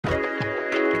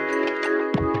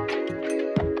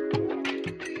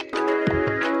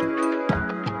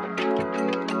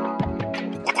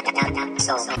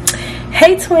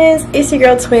Hey twins, it's your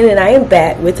girl Twin and I am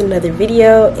back with another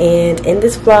video. And in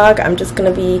this vlog I'm just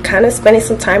gonna be kind of spending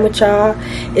some time with y'all.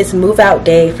 It's move out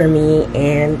day for me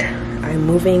and I'm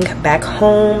moving back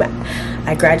home.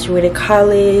 I graduated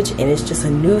college and it's just a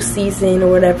new season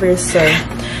or whatever, so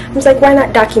I was like, why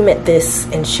not document this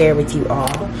and share with you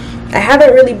all. I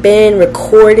haven't really been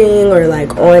recording or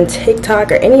like on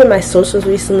TikTok or any of my socials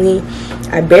recently.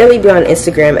 I barely be on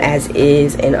Instagram as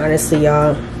is, and honestly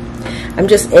y'all, I'm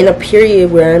just in a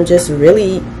period where I'm just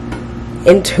really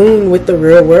in tune with the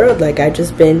real world. Like, I've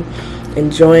just been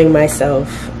enjoying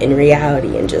myself in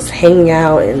reality and just hanging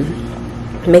out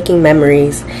and making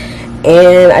memories.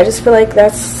 And I just feel like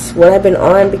that's what I've been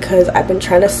on because I've been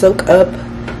trying to soak up,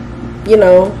 you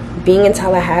know, being in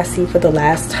Tallahassee for the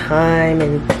last time.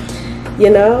 And, you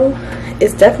know,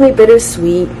 it's definitely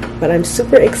bittersweet, but I'm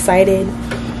super excited.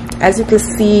 As you can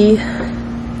see,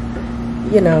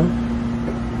 you know,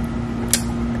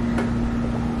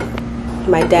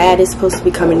 my dad is supposed to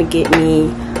be coming to get me,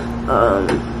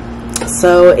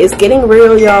 so it's getting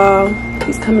real, y'all.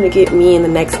 He's coming to get me in the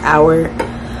next hour,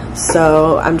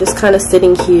 so I'm just kind of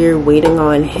sitting here waiting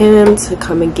on him to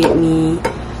come and get me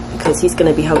because he's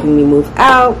going to be helping me move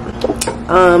out.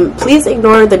 Please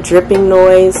ignore the dripping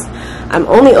noise. I'm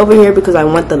only over here because I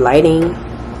want the lighting,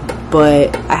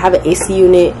 but I have an AC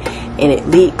unit and it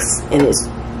leaks and it's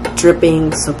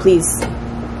dripping, so please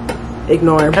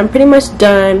ignore. I'm pretty much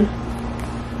done.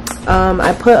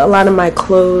 I put a lot of my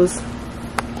clothes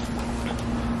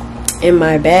in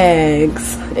my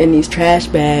bags, in these trash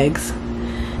bags,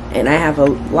 and I have a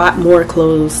lot more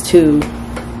clothes too.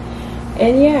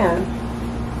 And yeah,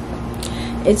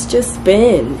 it's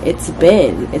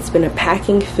been a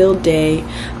packing filled day.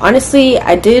 Honestly,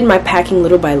 I did my packing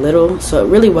little by little, so it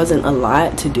really wasn't a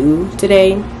lot to do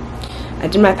today. I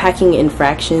did my packing in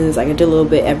fractions, like I did a little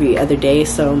bit every other day,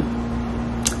 so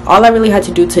all I really had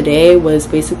to do today was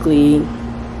basically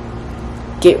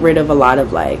get rid of a lot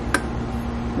of like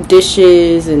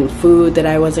dishes and food that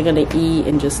I wasn't gonna eat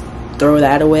and just throw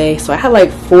that away. So I had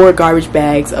like 4 garbage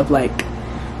bags of like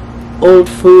old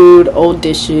food, old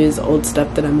dishes, old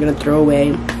stuff that I'm gonna throw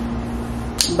away.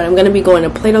 But I'm gonna be going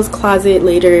to Plato's Closet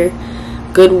later,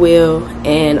 Goodwill,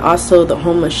 and also the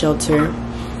homeless shelter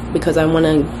because I want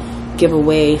to give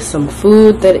away some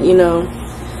food that, you know,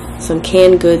 some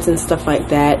canned goods and stuff like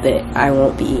that I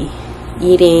won't be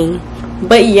eating.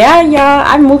 But yeah, y'all,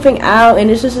 I'm moving out and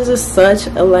it's just such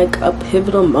a like a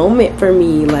pivotal moment for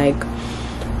me. Like,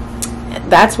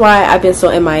 that's why I've been so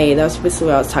MIA. That was basically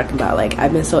what I was talking about. Like,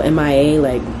 I've been so MIA.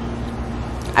 Like,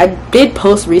 I did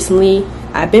post recently.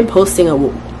 I've been posting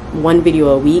one video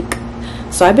a week,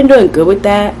 so I've been doing good with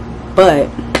that.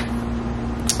 But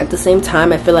at the same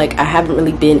time, I feel like I haven't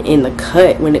really been in the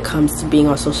cut when it comes to being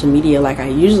on social media like I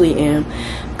usually am,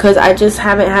 because I just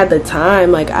haven't had the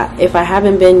time. Like, if I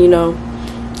haven't been, you know,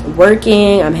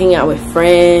 working, I'm hanging out with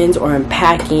friends, or I'm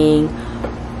packing,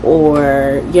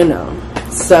 or, you know,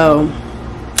 so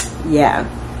yeah.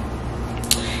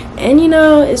 And, you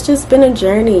know, it's just been a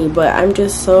journey, but I'm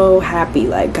just so happy.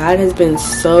 Like, God has been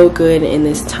so good in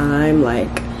this time.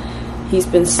 Like, he's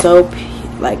been so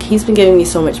he's been giving me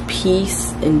so much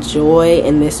peace and joy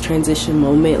in this transition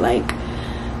moment. Like,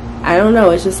 I don't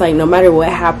know, it's just like no matter what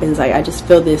happens, like I just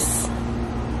feel this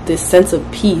sense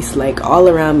of peace like all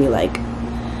around me. Like,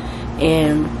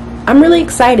 and I'm really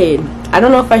excited. I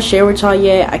don't know if I shared with y'all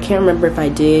yet. I can't remember if I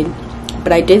did,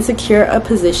 but I did secure a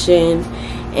position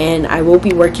and I will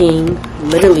be working,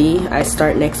 literally I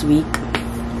start next week.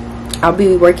 I'll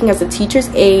be working as a teacher's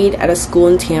aide at a school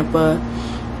in Tampa.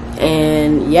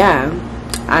 And yeah,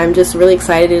 I'm just really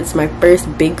excited. It's my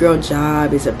first big girl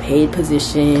job. It's a paid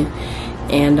position,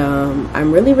 and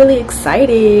I'm really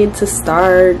excited to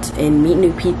start and meet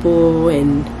new people.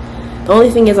 And the only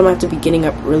thing is I'm gonna have to be getting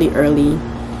up really early.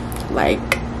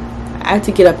 Like, I have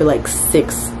to get up at like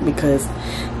 6 because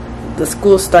the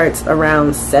school starts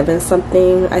around 7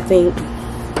 something, I think.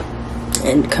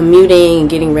 And commuting and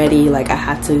getting ready, like I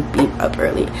have to be up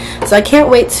early. So I can't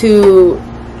wait to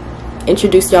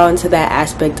introduce y'all into that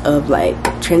aspect of like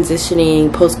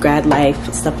transitioning, post-grad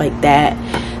life, stuff like that,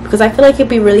 because I feel like it'd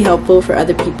be really helpful for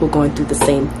other people going through the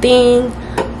same thing.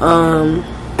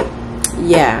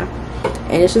 Yeah,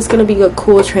 and it's just gonna be a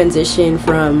cool transition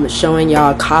from showing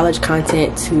y'all college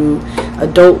content to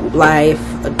adult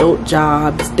life, adult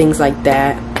jobs, things like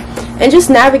that, and just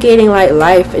navigating like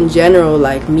life in general.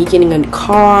 Like me getting a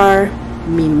car,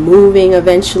 me moving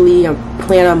eventually. I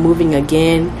plan on moving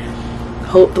again,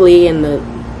 hopefully in the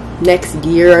next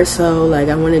year or so. Like,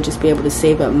 I want to just be able to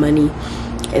save up money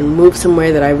and move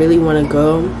somewhere that I really want to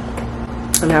go.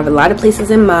 And I have a lot of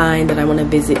places in mind that I want to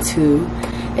visit too.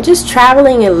 and just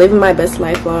traveling and living my best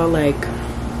life, y'all. Like,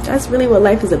 that's really what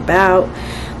life is about.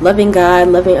 Loving God,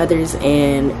 loving others,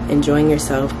 and enjoying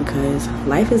yourself, because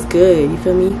life is good, you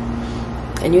feel me?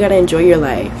 And you gotta enjoy your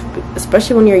life,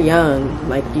 especially when you're young.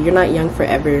 Like, you're not young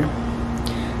forever.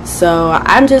 So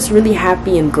I'm just really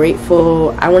happy and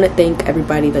grateful. I want to thank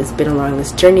everybody that's been along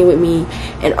this journey with me,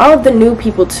 and all of the new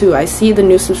people too. I see the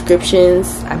new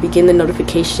subscriptions, I begin the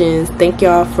notifications. Thank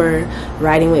y'all for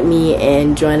riding with me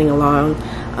and joining along.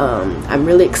 I'm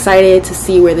really excited to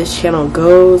see where this channel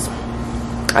goes.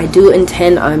 I do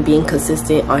intend on being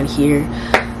consistent on here,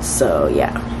 so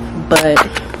yeah. But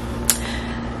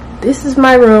this is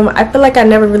my room. I feel like I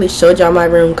never really showed y'all my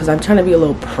room because I'm trying to be a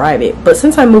little private, but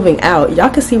since I'm moving out, y'all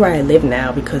can see where I live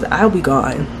now because I'll be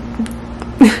gone.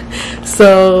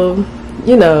 So,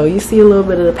 you know, you see a little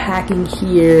bit of the packing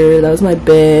here. That was my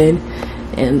bed,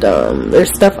 and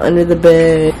there's stuff under the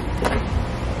bed.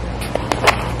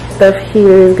 Stuff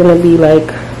here is gonna be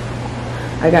like,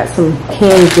 I got some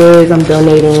canned goods I'm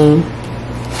donating.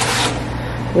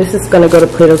 This is gonna go to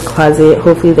Plato's Closet.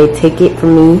 Hopefully they take it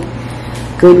from me.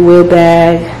 Goodwill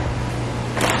bag.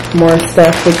 More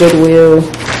stuff for Goodwill.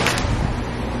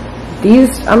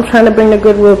 These, I'm trying to bring to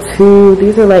Goodwill too.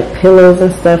 These are like pillows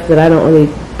and stuff that I don't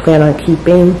really plan on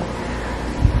keeping.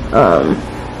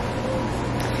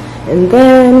 And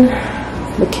then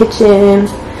the kitchen.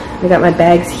 I got my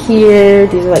bags here.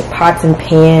 These are like pots and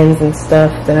pans and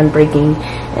stuff that I'm bringing.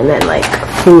 And then like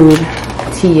food,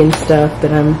 tea and stuff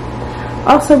that I'm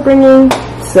also bringing.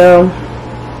 So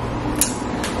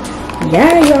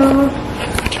yeah, y'all.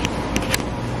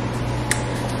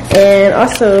 And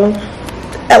also,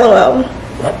 LOL.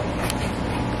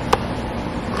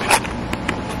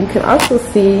 You can also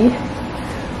see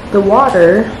the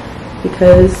water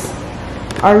because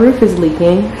our roof is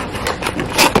leaking.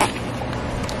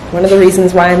 One of the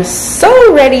reasons why I'm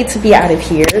so ready to be out of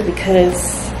here,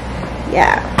 because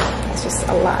yeah, it's just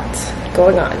a lot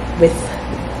going on with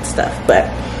stuff. But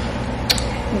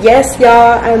yes,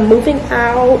 y'all, I'm moving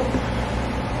out.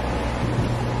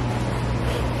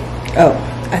 Oh,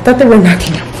 I thought they were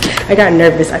knocking. I got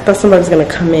nervous. I thought somebody was gonna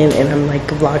come in and I'm like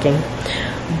vlogging.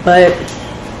 But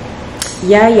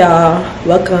yeah, y'all,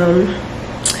 welcome.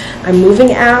 I'm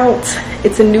moving out.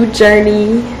 It's a new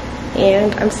journey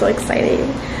and I'm so excited.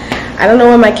 I don't know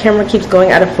why my camera keeps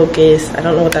going out of focus. I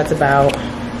don't know what that's about,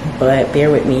 but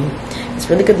bear with me. It's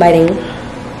really good lighting.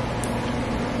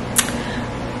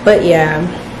 But yeah,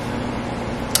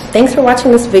 thanks for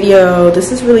watching this video.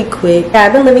 This is really quick. Yeah,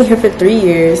 I've been living here for 3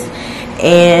 years,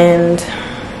 and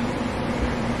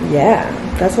yeah,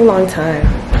 that's a long time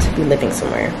to be living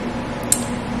somewhere.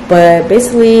 But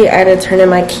basically, I had to turn in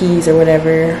my keys or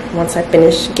whatever once I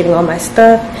finish getting all my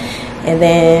stuff, and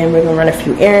then we're gonna run a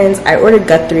few errands. I ordered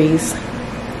Guthrie's,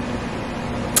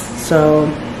 so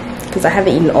because I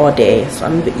haven't eaten all day, so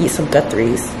I'm gonna eat some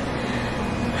Guthrie's.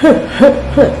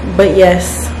 But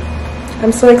yes,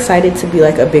 I'm so excited to be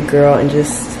like a big girl and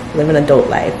just live an adult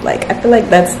life. Like, I feel like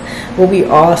that's what we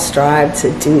all strive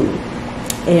to do,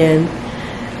 and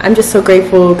I'm just so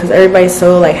grateful because everybody's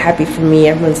so like happy for me.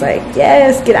 Everyone's like,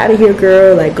 yes, get out of here,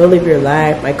 girl, like go live your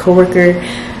life. My coworker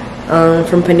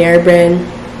from Panera Bread,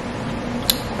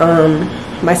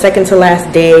 my second to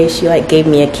last day, she like gave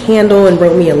me a candle and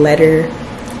wrote me a letter,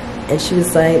 and she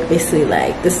was like, basically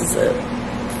like, this is a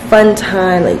fun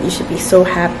time, like you should be so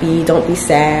happy, don't be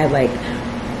sad, like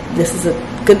this is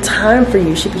a good time for you,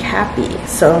 you should be happy.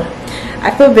 So I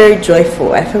feel very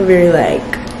joyful. I feel very like,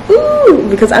 ooh,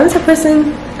 because I'm the type of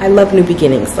person, I love new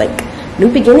beginnings. Like,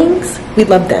 new beginnings, we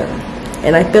love them.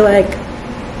 And I feel like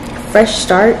fresh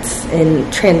starts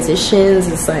and transitions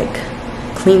is like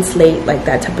clean slate, like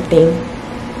that type of thing.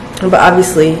 But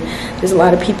obviously there's a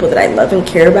lot of people that I love and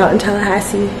care about in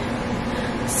Tallahassee,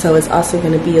 so it's also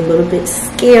going to be a little bit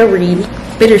scary.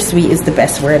 Bittersweet is the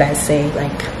best word I'd say,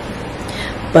 like.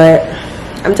 But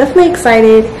I'm definitely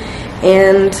excited,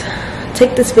 and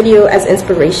take this video as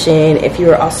inspiration if you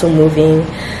are also moving.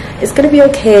 It's gonna be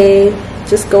okay,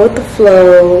 just go with the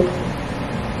flow.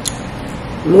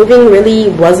 Moving really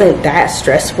wasn't that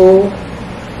stressful.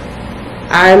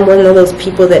 I'm one of those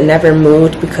people that never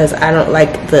moved because I don't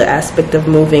like the aspect of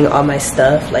moving all my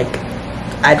stuff. Like,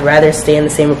 I'd rather stay in the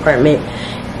same apartment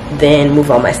than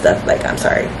move all my stuff. Like, I'm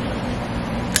sorry,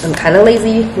 I'm kind of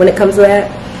lazy when it comes to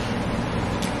that.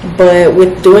 But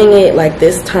with doing it like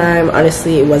this time,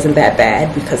 honestly, it wasn't that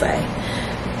bad because I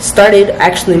started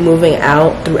actually moving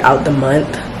out throughout the month.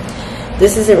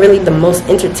 This isn't really the most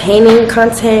entertaining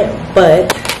content,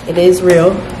 but it is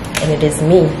real and it is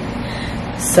me.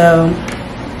 So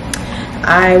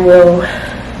I will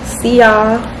see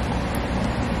y'all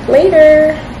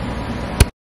later.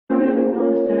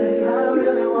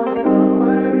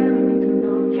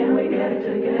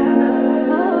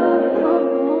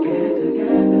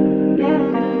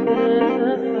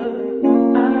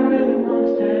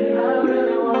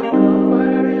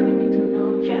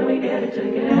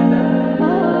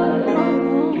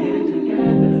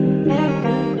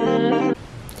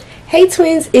 Hey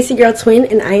twins, it's your girl Twin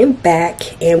and I am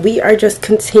back, and we are just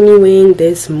continuing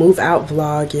this move out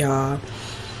vlog, y'all.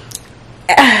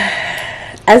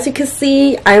 As you can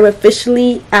see, I'm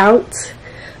officially out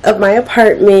of my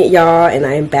apartment, y'all, and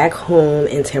I am back home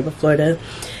in Tampa, Florida.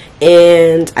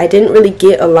 And I didn't really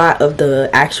get a lot of the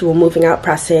actual moving out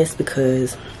process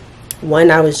because one,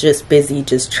 I was just busy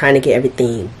just trying to get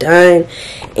everything done,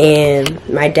 and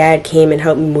my dad came and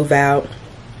helped me move out.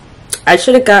 I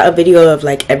should have got a video of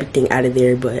like everything out of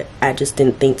there, but I just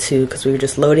didn't think to because we were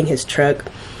just loading his truck.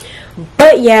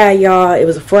 But yeah, y'all, it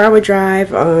was a 4-hour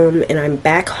drive, and I'm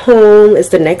back home. It's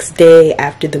the next day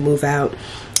after the move out,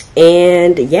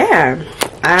 and yeah,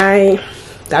 I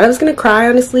thought I was gonna cry,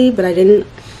 honestly, but I didn't,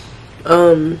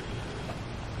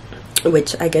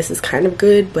 which I guess is kind of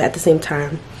good, but at the same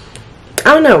time,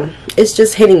 I don't know, it's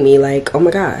just hitting me like, oh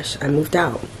my gosh, I moved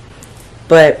out.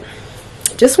 But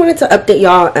just wanted to update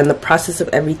y'all on the process of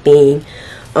everything.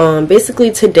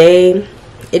 Basically today,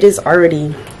 it is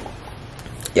already,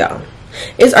 y'all,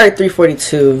 it's already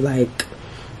 3:42. Like,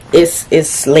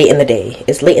 it's late in the day,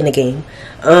 it's late in the game.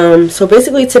 So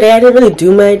basically today I didn't really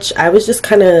do much. I was just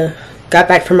kind of got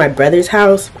back from my brother's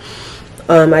house.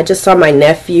 I just saw my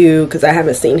nephew because I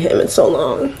haven't seen him in so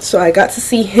long, so I got to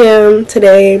see him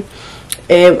today,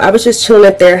 and I was just chilling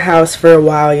at their house for a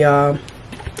while, y'all.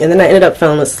 And then I ended up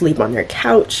falling asleep on their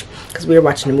couch because we were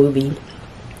watching a movie.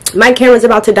 My camera's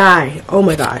about to die. Oh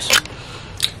my gosh.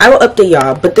 I will update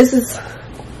y'all, but this is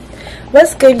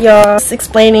what's good, y'all. Just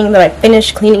explaining that I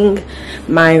finished cleaning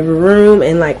my room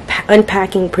and like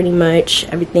unpacking pretty much.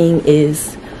 Everything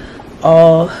is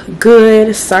all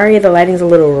good. Sorry, the lighting's a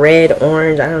little red,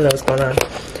 orange. I don't know what's going on.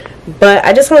 But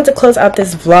I just wanted to close out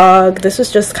this vlog. This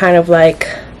was just kind of like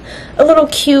a little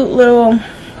cute little,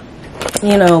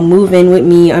 you know, move in with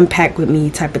me, unpack with me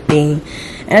type of thing.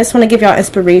 And I just want to give y'all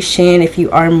inspiration. If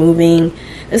you are moving,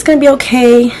 it's gonna be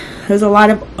okay. There's a lot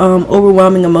of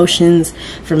overwhelming emotions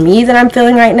for me that I'm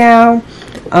feeling right now,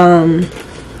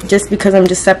 just because I'm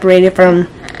just separated from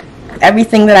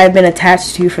everything that I've been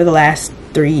attached to for the last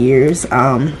 3 years.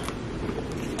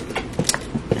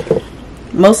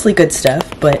 Mostly good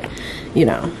stuff, but you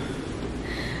know.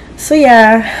 So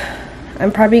yeah,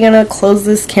 I'm probably gonna close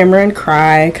this camera and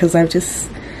cry because I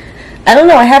don't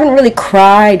know, I haven't really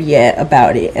cried yet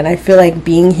about it, and I feel like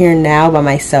being here now by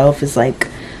myself is like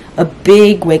a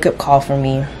big wake-up call for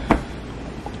me.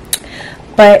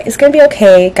 But it's gonna be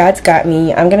okay. God's got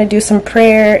me. I'm gonna do some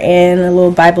prayer and a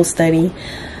little Bible study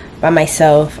by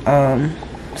myself.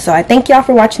 So I thank y'all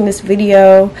for watching this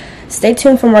video. Stay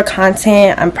tuned for more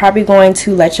content. I'm probably going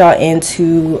to let y'all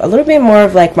into a little bit more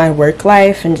of like my work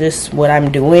life and just what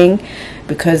I'm doing,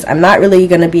 because I'm not really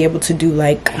going to be able to do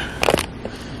like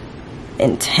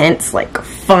intense like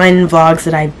fun vlogs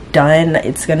that I've done.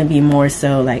 It's going to be more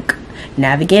so like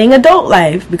navigating adult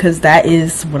life, because that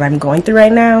is what I'm going through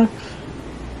right now.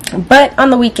 But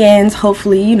on the weekends,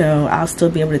 hopefully, you know, I'll still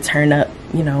be able to turn up,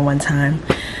 you know, one time.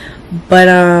 But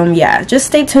yeah, just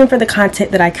stay tuned for the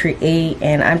content that I create,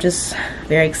 and I'm just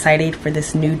very excited for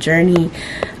this new journey.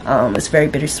 It's very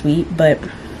bittersweet, but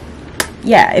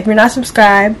yeah, if you're not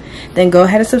subscribed, then go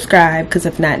ahead and subscribe, because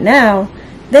if not now,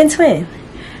 then twin.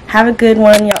 Have a good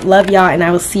one. Y'all, love y'all, and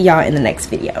I will see y'all in the next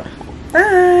video.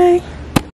 Bye.